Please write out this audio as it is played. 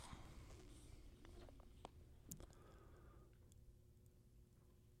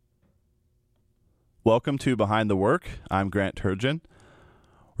Welcome to Behind the Work. I'm Grant Turgeon.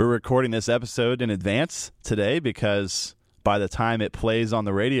 We're recording this episode in advance today because by the time it plays on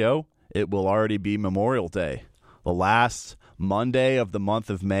the radio, it will already be Memorial Day, the last Monday of the month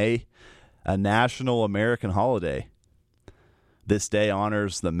of May, a national American holiday. This day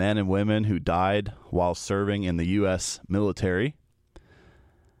honors the men and women who died while serving in the U.S. military.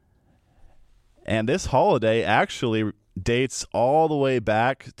 And this holiday actually dates all the way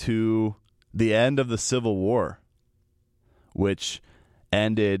back to the end of the Civil War, which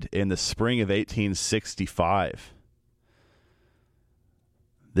ended in the spring of 1865.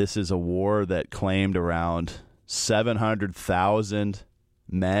 This is a war that claimed around 700,000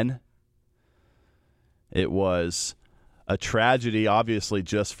 men. It was a tragedy, obviously,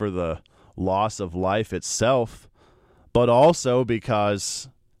 just for the loss of life itself, but also because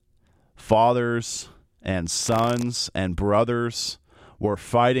fathers and sons and brothers were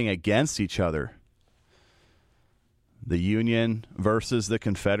fighting against each other. The Union versus the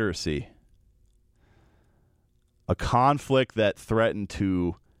Confederacy. A conflict that threatened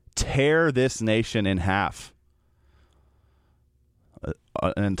to tear this nation in half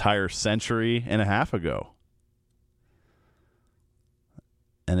an entire century and a half ago.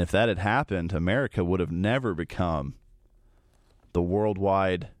 And if that had happened, America would have never become the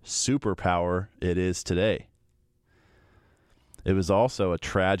worldwide superpower it is today. It was also a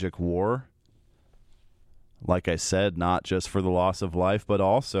tragic war, like I said, not just for the loss of life, but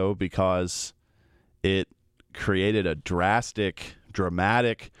also because it created a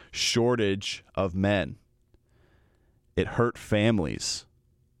dramatic shortage of men. It hurt families.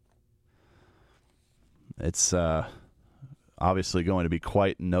 It's obviously going to be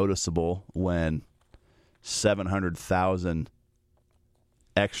quite noticeable when 700,000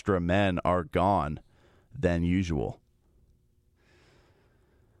 extra men are gone than usual.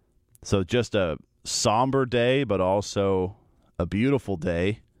 So just a somber day, but also a beautiful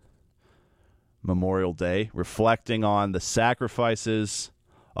day, Memorial Day, reflecting on the sacrifices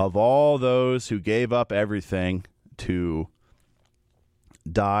of all those who gave up everything to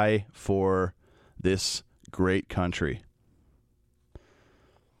die for this great country.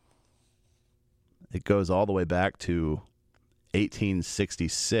 It goes all the way back to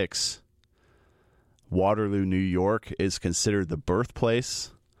 1866. Waterloo, New York is considered the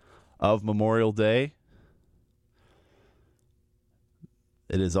birthplace of Memorial Day.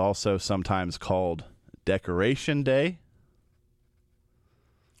 It is also sometimes called Decoration Day,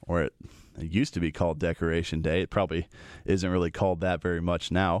 or it used to be called Decoration Day. It probably isn't really called that very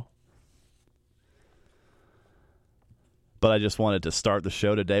much now. But I just wanted to start the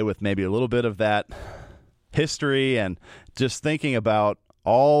show today with maybe a little bit of that history and just thinking about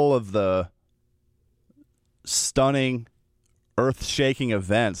all of the stunning, earth-shaking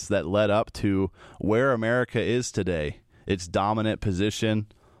events that led up to where America is today, its dominant position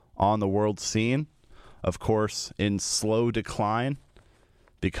on the world scene, of course, in slow decline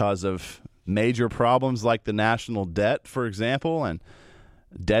because of major problems like the national debt, for example, and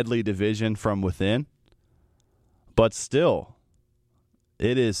deadly division from within. But still,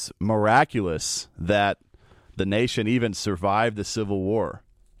 it is miraculous that the nation even survived the Civil War.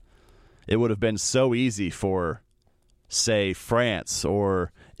 It would have been so easy for, say, France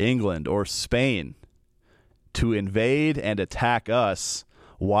or England or Spain to invade and attack us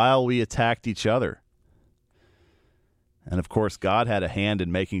while we attacked each other. And of course, God had a hand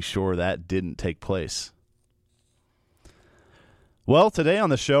in making sure that didn't take place. Well, today on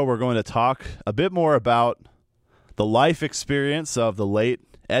the show, we're going to talk a bit more about the life experience of the late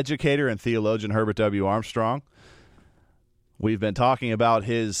educator and theologian Herbert W. Armstrong. We've been talking about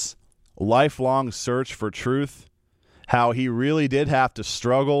his lifelong search for truth, how he really did have to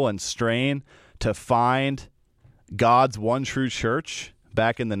struggle and strain to find God's one true church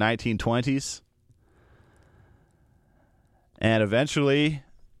back in the 1920s. And eventually,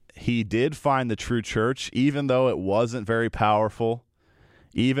 he did find the true church, even though it wasn't very powerful,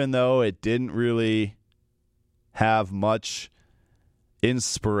 even though it didn't really have much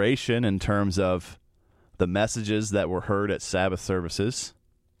inspiration in terms of the messages that were heard at Sabbath services.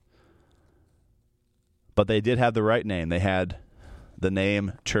 But they did have the right name. They had the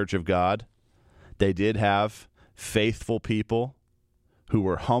name Church of God. They did have faithful people who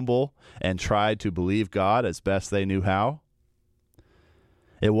were humble and tried to believe God as best they knew how.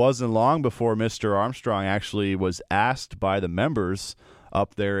 It wasn't long before Mr. Armstrong actually was asked by the members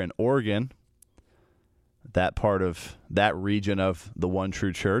up there in Oregon, that part of that region of the One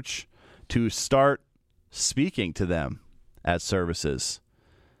True Church, to start speaking to them at services.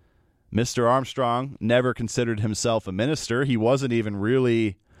 Mr. Armstrong never considered himself a minister. He wasn't even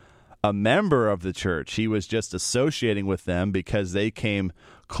really a member of the church. He was just associating with them because they came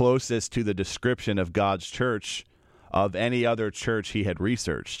closest to the description of God's church of any other church he had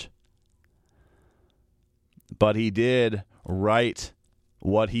researched. But he did write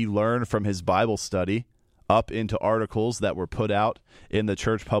what he learned from his Bible study up into articles that were put out in the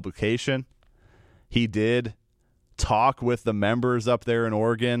church publication. He did talk with the members up there in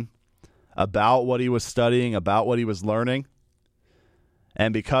Oregon about what he was studying, about what he was learning.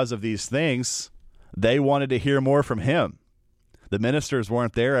 And because of these things, they wanted to hear more from him. The ministers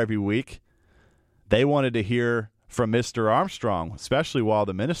weren't there every week. They wanted to hear from Mr. Armstrong, especially while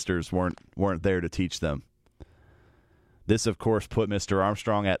the ministers weren't there to teach them. This, of course, put Mr.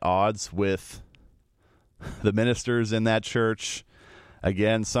 Armstrong at odds with the ministers in that church.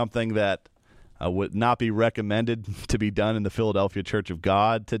 Again, something that would not be recommended to be done in the Philadelphia Church of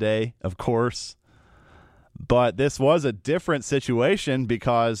God today, of course. But this was a different situation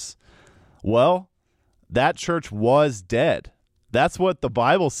because, well, that church was dead. That's what the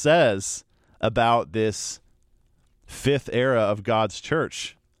Bible says about this fifth era of God's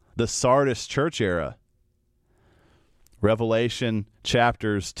church, the Sardis church era. Revelation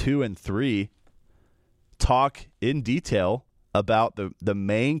chapters 2 and 3 talk in detail about the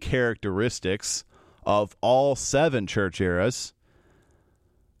main characteristics of all 7 church eras.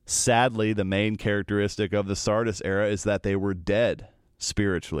 Sadly, the main characteristic of the Sardis era is that they were dead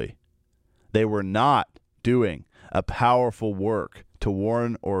spiritually. They were not doing a powerful work to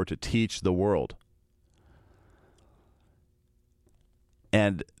warn or to teach the world.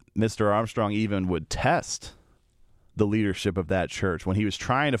 And Mr. Armstrong even would test the leadership of that church. When he was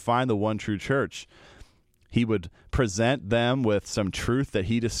trying to find the one true church, he would present them with some truth that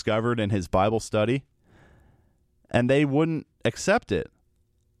he discovered in his Bible study, and they wouldn't accept it.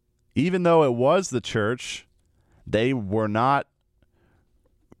 Even though it was the church, they were not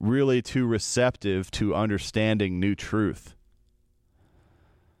really too receptive to understanding new truth.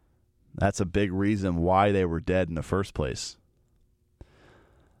 That's a big reason why they were dead in the first place.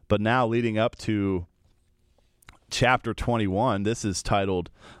 But now, leading up to chapter 21, this is titled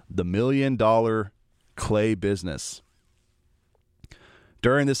The $1 Million Clay Business.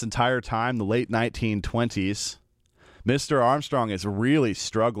 During this entire time, the late 1920s, Mr. Armstrong is really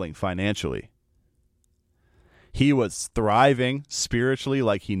struggling financially. He was thriving spiritually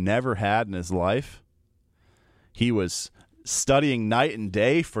like he never had in his life. He was studying night and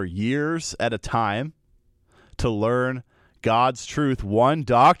day for years at a time to learn God's truth, one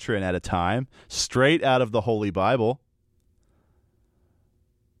doctrine at a time, straight out of the Holy Bible.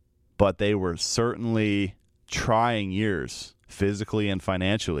 But they were certainly trying years, physically and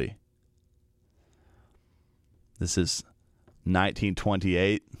financially. This is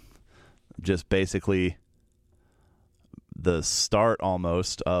 1928, just basically the start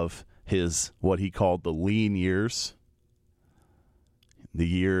almost of his, what he called the lean years, the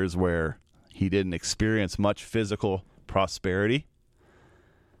years where he didn't experience much physical prosperity.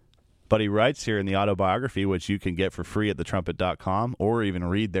 But he writes here in the autobiography, which you can get for free at thetrumpet.com or even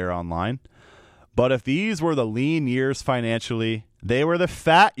read there online. But if these were the lean years financially, they were the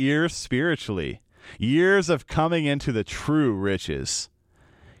fat years spiritually, years of coming into the true riches.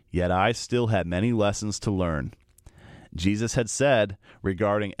 Yet I still had many lessons to learn. Jesus had said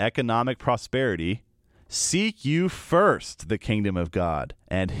regarding economic prosperity, "Seek you first the kingdom of God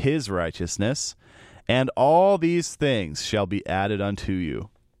and his righteousness, and all these things shall be added unto you."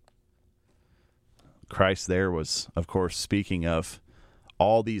 Christ there was, of course, speaking of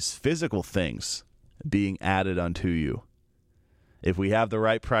all these physical things being added unto you. If we have the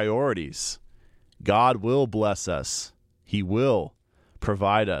right priorities, God will bless us. He will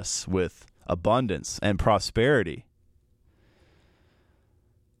provide us with abundance and prosperity.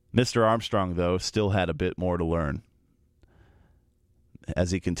 Mr. Armstrong, though, still had a bit more to learn.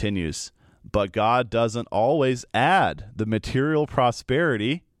 As he continues, but God doesn't always add the material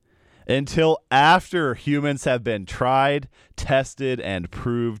prosperity until after humans have been tried, tested, and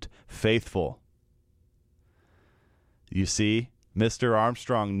proved faithful. You see, Mr.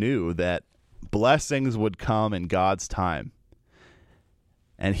 Armstrong knew that blessings would come in God's time.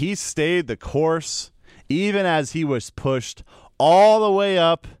 And he stayed the course even as he was pushed all the way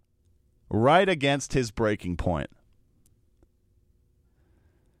up right against his breaking point.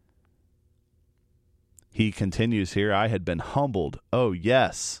 He continues here, I had been humbled, oh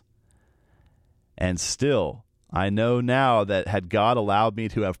yes. And still, I know now that had God allowed me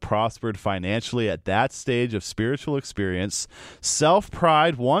to have prospered financially at that stage of spiritual experience,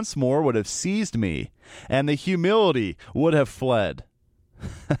 self-pride once more would have seized me, and the humility would have fled.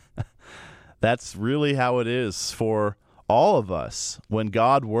 That's really how it is for all of us, when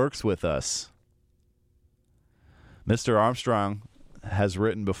God works with us. Mr. Armstrong has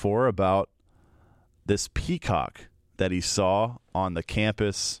written before about this peacock that he saw on the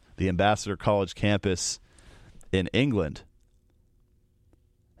campus, the Ambassador College campus in England.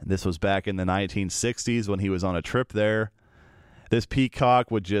 And this was back in the 1960s when he was on a trip there. This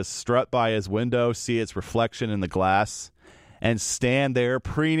peacock would just strut by his window, see its reflection in the glass, and stand there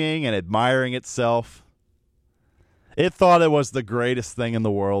preening and admiring itself. It thought it was the greatest thing in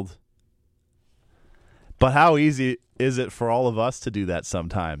the world. But how easy is it for all of us to do that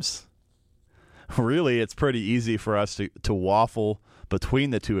sometimes? Really, it's pretty easy for us to waffle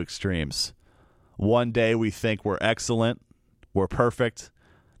between the two extremes. One day we think we're excellent, we're perfect.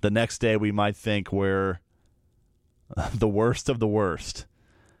 The next day we might think we're the worst of the worst,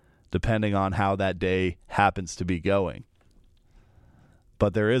 depending on how that day happens to be going.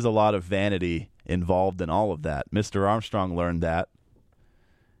 But there is a lot of vanity involved in all of that. Mr. Armstrong learned that.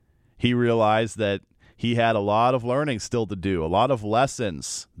 He realized that he had a lot of learning still to do, a lot of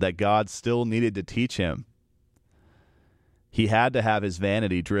lessons that God still needed to teach him. He had to have his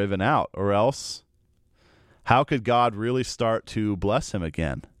vanity driven out, or else how could God really start to bless him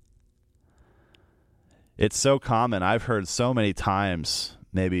again? It's so common. I've heard so many times,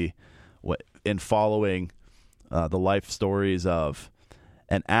 maybe in following the life stories of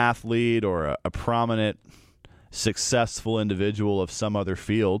an athlete or a prominent, successful individual of some other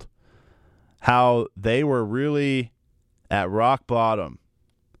field, how they were really at rock bottom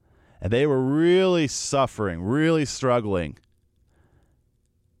and they were really suffering, really struggling.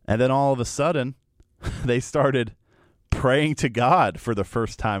 And then all of a sudden, they started praying to God for the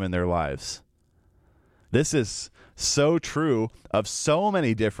first time in their lives. This is so true of so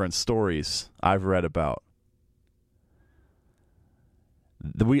many different stories I've read about.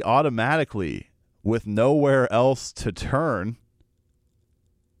 We automatically, with nowhere else to turn,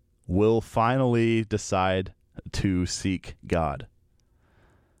 will finally decide to seek God.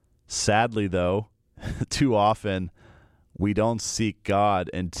 Sadly, though, too often we don't seek God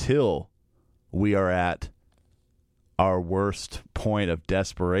until we are at our worst point of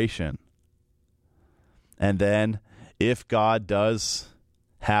desperation. And then if God does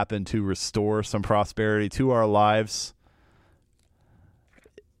happen to restore some prosperity to our lives,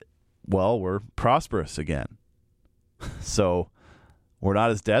 well, we're prosperous again. So we're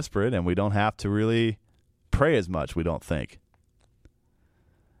not as desperate and we don't have to really pray as much, we don't think.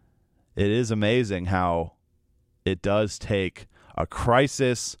 It is amazing how it does take a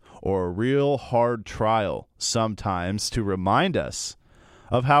crisis or a real hard trial sometimes to remind us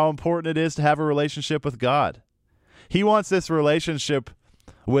of how important it is to have a relationship with God. He wants this relationship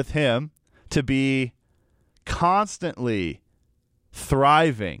with him to be constantly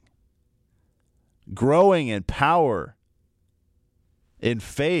thriving, growing in power, in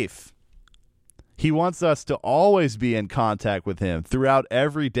faith. He wants us to always be in contact with him throughout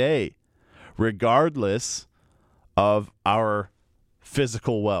every day, regardless of our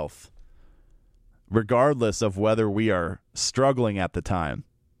physical wealth, regardless of whether we are struggling at the time.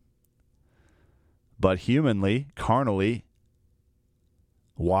 But humanly, carnally,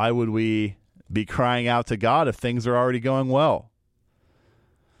 why would we be crying out to God if things are already going well?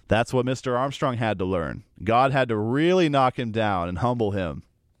 That's what Mr. Armstrong had to learn. God had to really knock him down and humble him.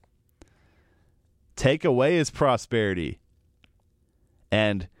 Take away his prosperity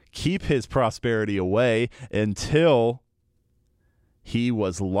and keep his prosperity away until he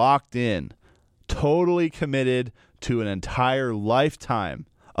was locked in, totally committed to an entire lifetime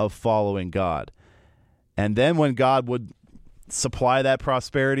of following God. And then when God would supply that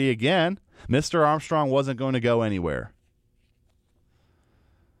prosperity again, Mr. Armstrong wasn't going to go anywhere.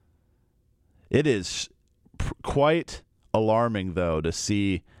 It is quite alarming, though, to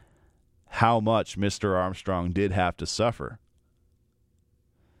see how much Mr. Armstrong did have to suffer.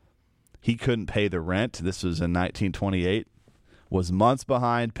 He couldn't pay the rent. This was in 1928. Was months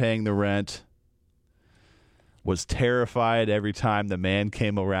behind paying the rent. Was terrified every time the man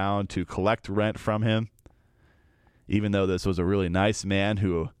came around to collect rent from him, even though this was a really nice man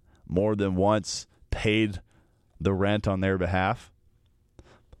who more than once paid the rent on their behalf.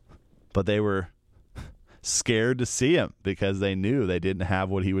 But they were scared to see him because they knew they didn't have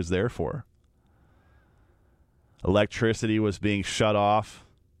what he was there for. Electricity was being shut off.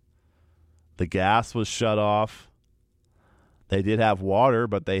 The gas was shut off. They did have water,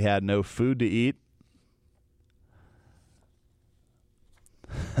 but they had no food to eat.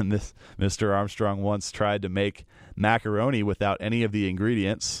 And this Mr. Armstrong once tried to make macaroni without any of the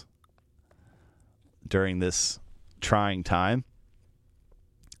ingredients during this trying time.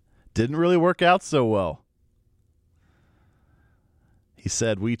 Didn't really work out so well. He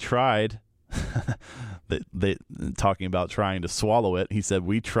said, we tried. they talking about trying to swallow it. He said,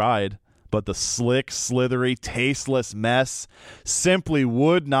 we tried, but the slick, slithery, tasteless mess simply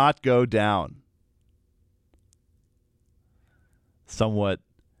would not go down. Somewhat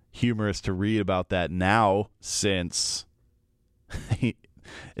humorous to read about that now, since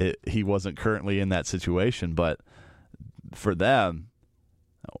he wasn't currently in that situation. But for them,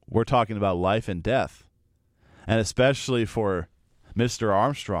 we're talking about life and death. And especially for Mr.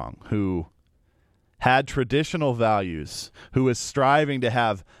 Armstrong, who had traditional values, who is striving to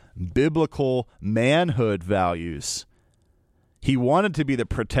have biblical manhood values. He wanted to be the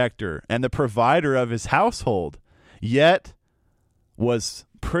protector and the provider of his household, yet was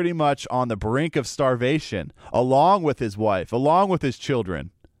pretty much on the brink of starvation, along with his wife, along with his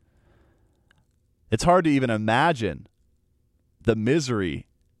children. It's hard to even imagine the misery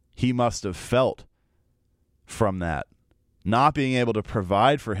he must have felt from that, not being able to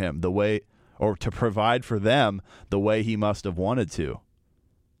provide for him the way, or to provide for them the way he must have wanted to.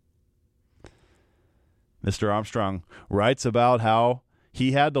 Mr. Armstrong writes about how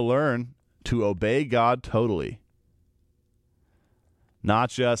he had to learn to obey God totally. Not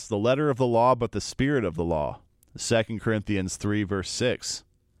just the letter of the law, but the spirit of the law. 2 Corinthians 3, verse 6.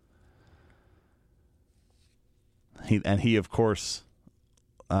 He, of course,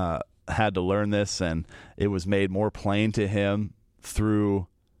 had to learn this, and it was made more plain to him through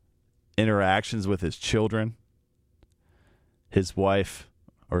interactions with his children. His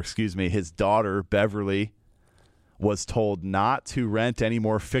daughter, Beverly, was told not to rent any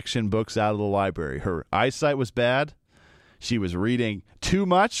more fiction books out of the library. Her eyesight was bad. She was reading too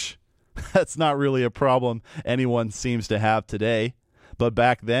much. That's not really a problem anyone seems to have today. But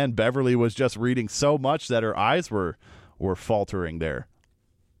back then, Beverly was just reading so much that her eyes were faltering there.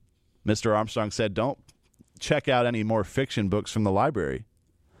 Mr. Armstrong said, don't check out any more fiction books from the library.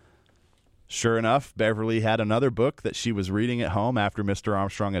 Sure enough, Beverly had another book that she was reading at home after Mr.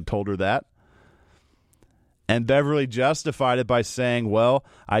 Armstrong had told her that. And Beverly justified it by saying, well,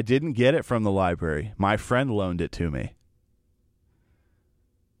 I didn't get it from the library. My friend loaned it to me.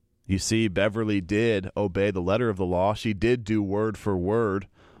 You see, Beverly did obey the letter of the law. She did do word for word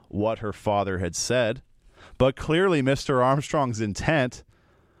what her father had said. But clearly, Mr. Armstrong's intent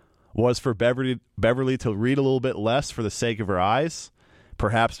was for Beverly to read a little bit less for the sake of her eyes,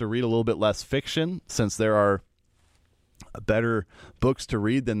 perhaps to read a little bit less fiction, since there are better books to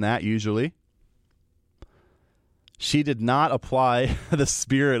read than that usually. She did not apply the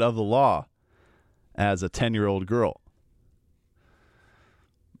spirit of the law as a 10-year-old girl.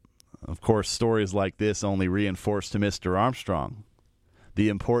 Of course, stories like this only reinforce to Mr. Armstrong the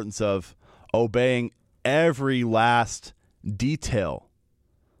importance of obeying every last detail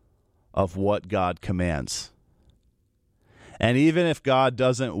of what God commands. And even if God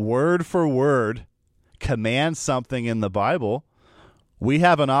doesn't word for word command something in the Bible, we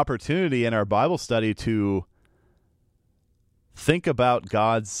have an opportunity in our Bible study to think about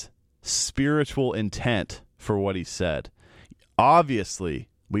God's spiritual intent for what he said. Obviously,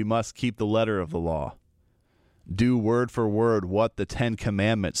 we must keep the letter of the law. Do word for word what the 10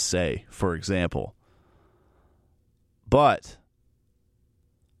 Commandments say, for example. But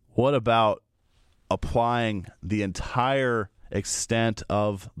what about applying the entire extent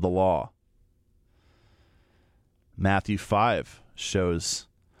of the law? Matthew 5 shows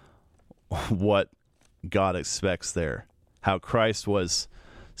what God expects there. How Christ was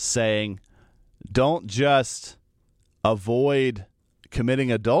saying, don't just avoid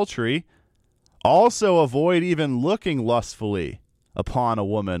committing adultery, also avoid even looking lustfully upon a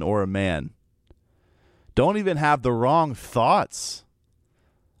woman or a man. Don't even have the wrong thoughts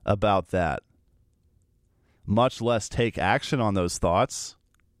about that, much less take action on those thoughts.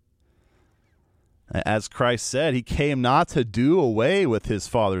 As Christ said, he came not to do away with his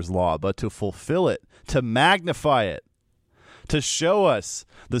Father's law, but to fulfill it, to magnify it, to show us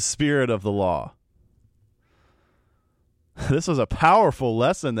the spirit of the law. This was a powerful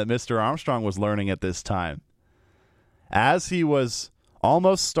lesson that Mr. Armstrong was learning at this time. As he was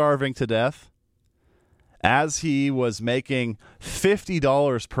almost starving to death, as he was making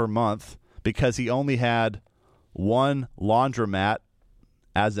 $50 per month because he only had one laundromat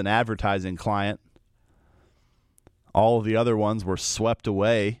as an advertising client, all of the other ones were swept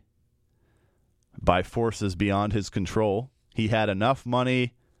away by forces beyond his control. He had enough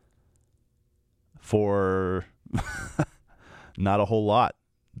money for not a whole lot.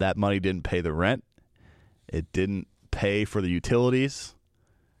 That money didn't pay the rent. It didn't pay for the utilities.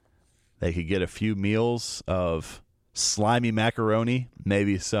 They could get a few meals of slimy macaroni,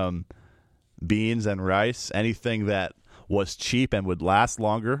 maybe some beans and rice, anything that was cheap and would last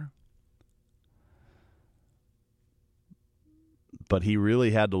longer. But he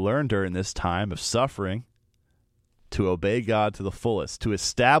really had to learn during this time of suffering to obey God to the fullest, to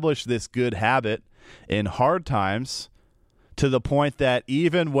establish this good habit in hard times, to the point that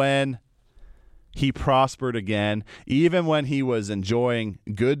even when he prospered again, even when he was enjoying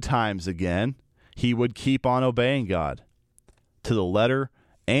good times again, he would keep on obeying God to the letter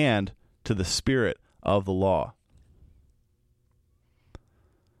and to the spirit of the law.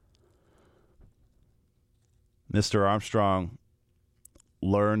 Mr. Armstrong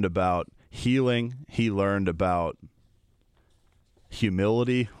learned about healing. He learned about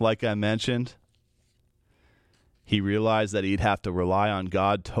humility, like I mentioned. He realized that he'd have to rely on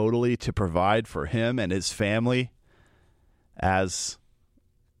God totally to provide for him and his family as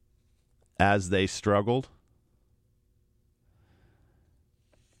they struggled.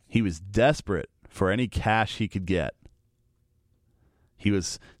 He was desperate for any cash he could get. He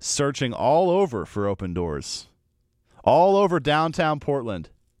was searching all over for open doors, all over downtown Portland,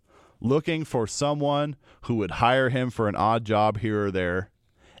 looking for someone who would hire him for an odd job here or there,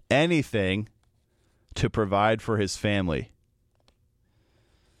 anything to provide for his family.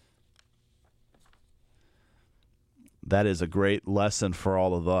 That is a great lesson for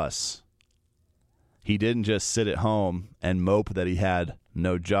all of us. He didn't just sit at home and mope that he had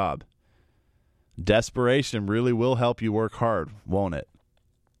no job. Desperation really will help you work hard, won't it?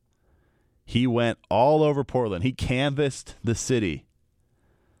 He went all over Portland. He canvassed the city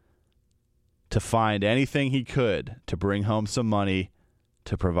to find anything he could to bring home some money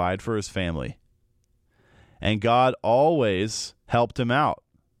to provide for his family. And God always helped him out.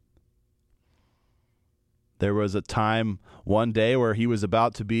 There was a time one day where he was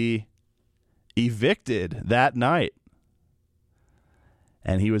about to be evicted that night.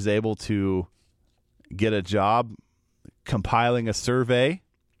 And he was able to get a job compiling a survey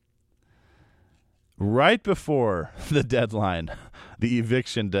right before the deadline, the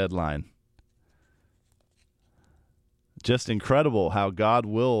eviction deadline. Just incredible how God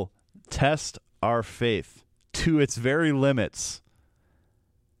will test our faith to its very limits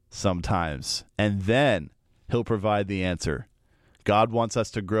sometimes, and then he'll provide the answer. God wants us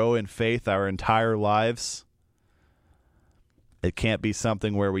to grow in faith our entire lives. It can't be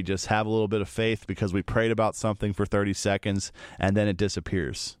something where we just have a little bit of faith because we prayed about something for 30 seconds and then it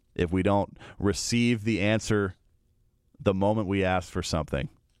disappears if we don't receive the answer the moment we ask for something.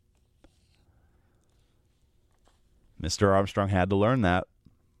 Mr. Armstrong had to learn that.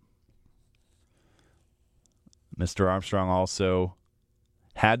 Mr. Armstrong also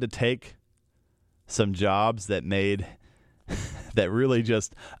had to take some jobs that really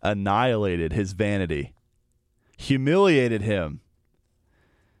just annihilated his vanity, humiliated him,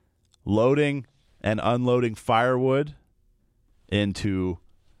 loading and unloading firewood into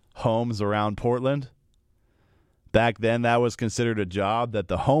homes around Portland. Back then, that was considered a job that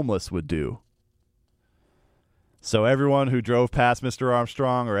the homeless would do. So everyone who drove past Mr.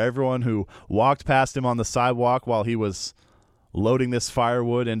 Armstrong, or everyone who walked past him on the sidewalk while he was loading this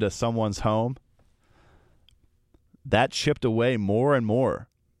firewood into someone's home, that chipped away more and more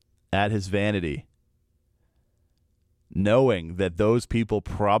at his vanity, knowing that those people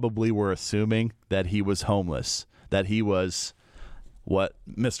probably were assuming that he was homeless, that he was what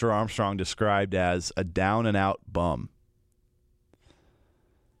Mr. Armstrong described as a down-and-out bum.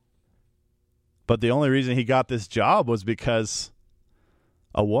 But the only reason he got this job was because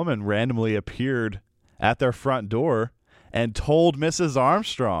a woman randomly appeared at their front door and told Mrs.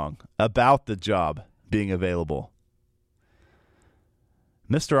 Armstrong about the job being available.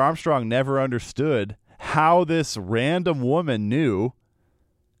 Mr. Armstrong never understood how this random woman knew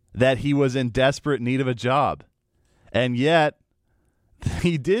that he was in desperate need of a job. And yet,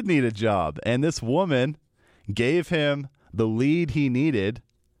 he did need a job. And this woman gave him the lead he needed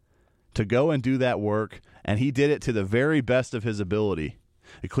to go and do that work, and he did it to the very best of his ability.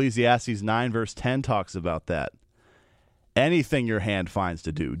 Ecclesiastes 9 verse 10 talks about that. Anything your hand finds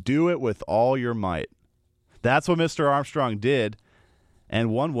to do, do it with all your might. That's what Mr. Armstrong did,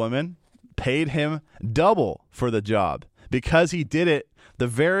 and one woman paid him double for the job because he did it the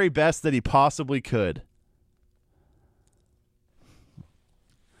very best that he possibly could.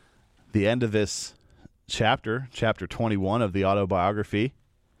 The end of this chapter 21 of the autobiography,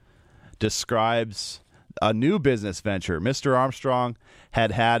 describes a new business venture. Mr. Armstrong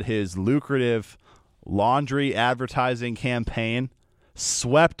had his lucrative laundry advertising campaign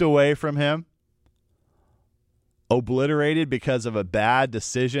swept away from him, obliterated because of a bad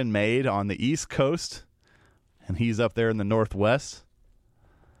decision made on the East Coast, and he's up there in the Northwest.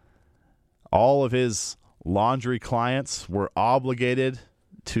 All of his laundry clients were obligated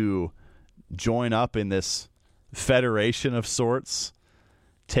to join up in this federation of sorts,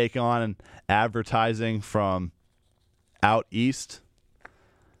 take on advertising from out east,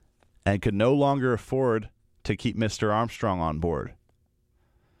 and could no longer afford to keep Mr. Armstrong on board.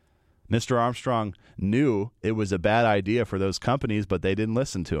 Mr. Armstrong knew it was a bad idea for those companies, but they didn't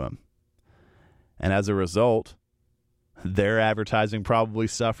listen to him. And as a result, their advertising probably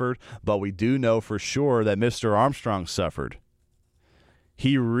suffered, but we do know for sure that Mr. Armstrong suffered.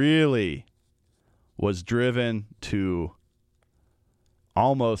 He really was driven to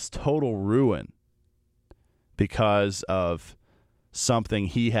almost total ruin because of something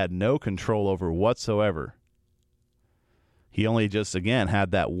he had no control over whatsoever. He only just, again,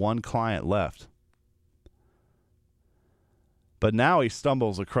 had that one client left. But now he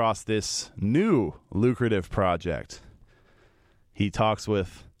stumbles across this new lucrative project. He talks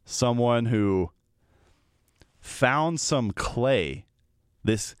with someone who found some clay,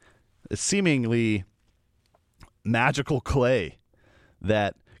 this seemingly magical clay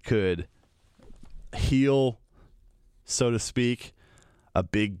that could heal, so to speak, a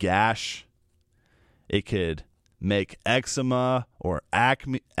big gash. It could make eczema or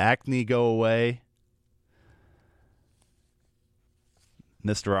acne go away.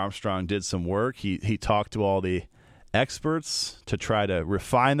 Mr. Armstrong did some work. He talked to all the experts to try to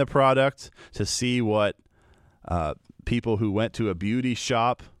refine the product, to see what people who went to a beauty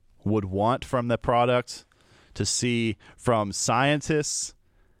shop would want from the product, to see from scientists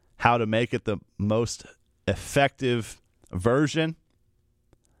how to make it the most effective version,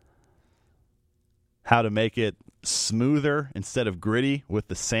 how to make it smoother instead of gritty with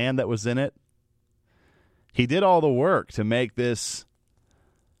the sand that was in it. He did all the work to make this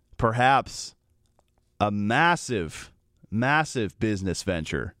perhaps a massive, massive business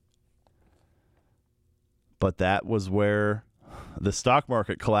venture. But that was where the stock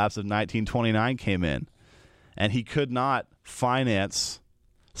market collapse of 1929 came in. And he could not finance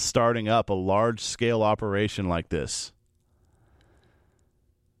starting up a large-scale operation like this.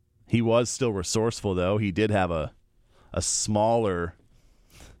 He was still resourceful, though. He did have a smaller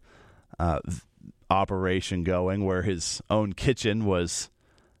operation going where his own kitchen was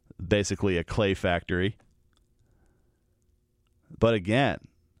basically a clay factory. But again,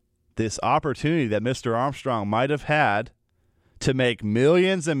 this opportunity that Mr. Armstrong might have had to make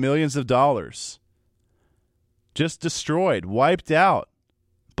millions and millions of dollars just destroyed, wiped out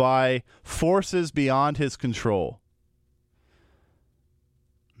by forces beyond his control.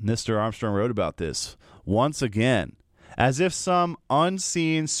 Mr. Armstrong wrote about this. Once again, as if some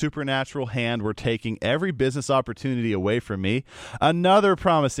unseen supernatural hand were taking every business opportunity away from me, another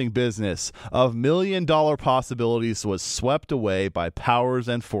promising business of million-dollar possibilities was swept away by powers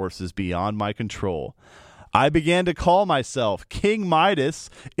and forces beyond my control. I began to call myself King Midas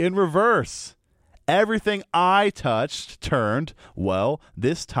in reverse. Everything I touched turned, well,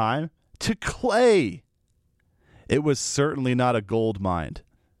 this time, to clay. It was certainly not a gold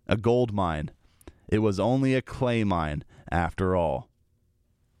mine. It was only a clay mine, after all.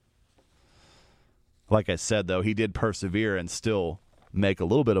 Like I said, though, he did persevere and still make a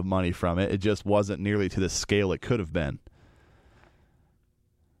little bit of money from it. It just wasn't nearly to the scale it could have been.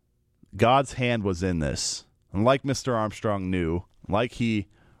 God's hand was in this. And like Mr. Armstrong knew, like he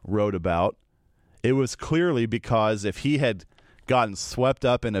wrote about, it was clearly because if he had gotten swept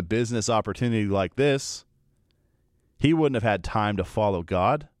up in a business opportunity like this, he wouldn't have had time to follow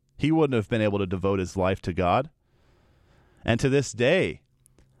God. He wouldn't have been able to devote his life to God. And to this day,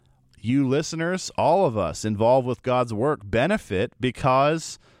 you listeners, all of us involved with God's work, benefit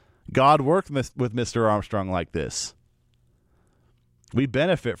because God worked with Mr. Armstrong like this. We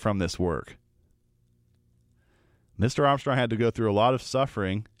benefit from this work. Mr. Armstrong had to go through a lot of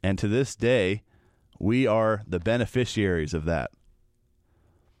suffering, and to this day, we are the beneficiaries of that.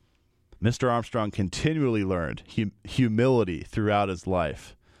 Mr. Armstrong continually learned humility throughout his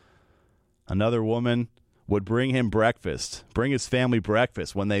life. Another woman would bring him breakfast, bring his family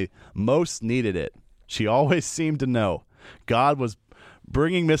breakfast when they most needed it. She always seemed to know God was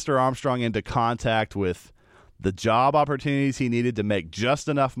bringing Mr. Armstrong into contact with the job opportunities he needed to make just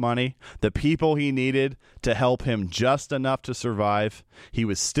enough money, the people he needed to help him just enough to survive. He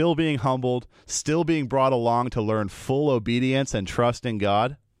was still being humbled, still being brought along to learn full obedience and trust in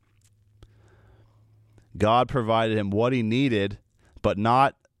God. God provided him what he needed, but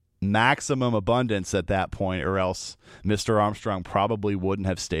not maximum abundance at that point, or else Mr. Armstrong probably wouldn't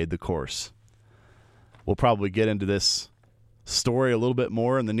have stayed the course. We'll probably get into this story a little bit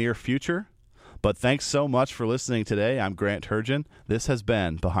more in the near future, but thanks so much for listening today. I'm Grant Turgeon. This has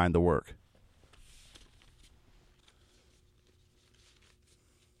been Behind the Work.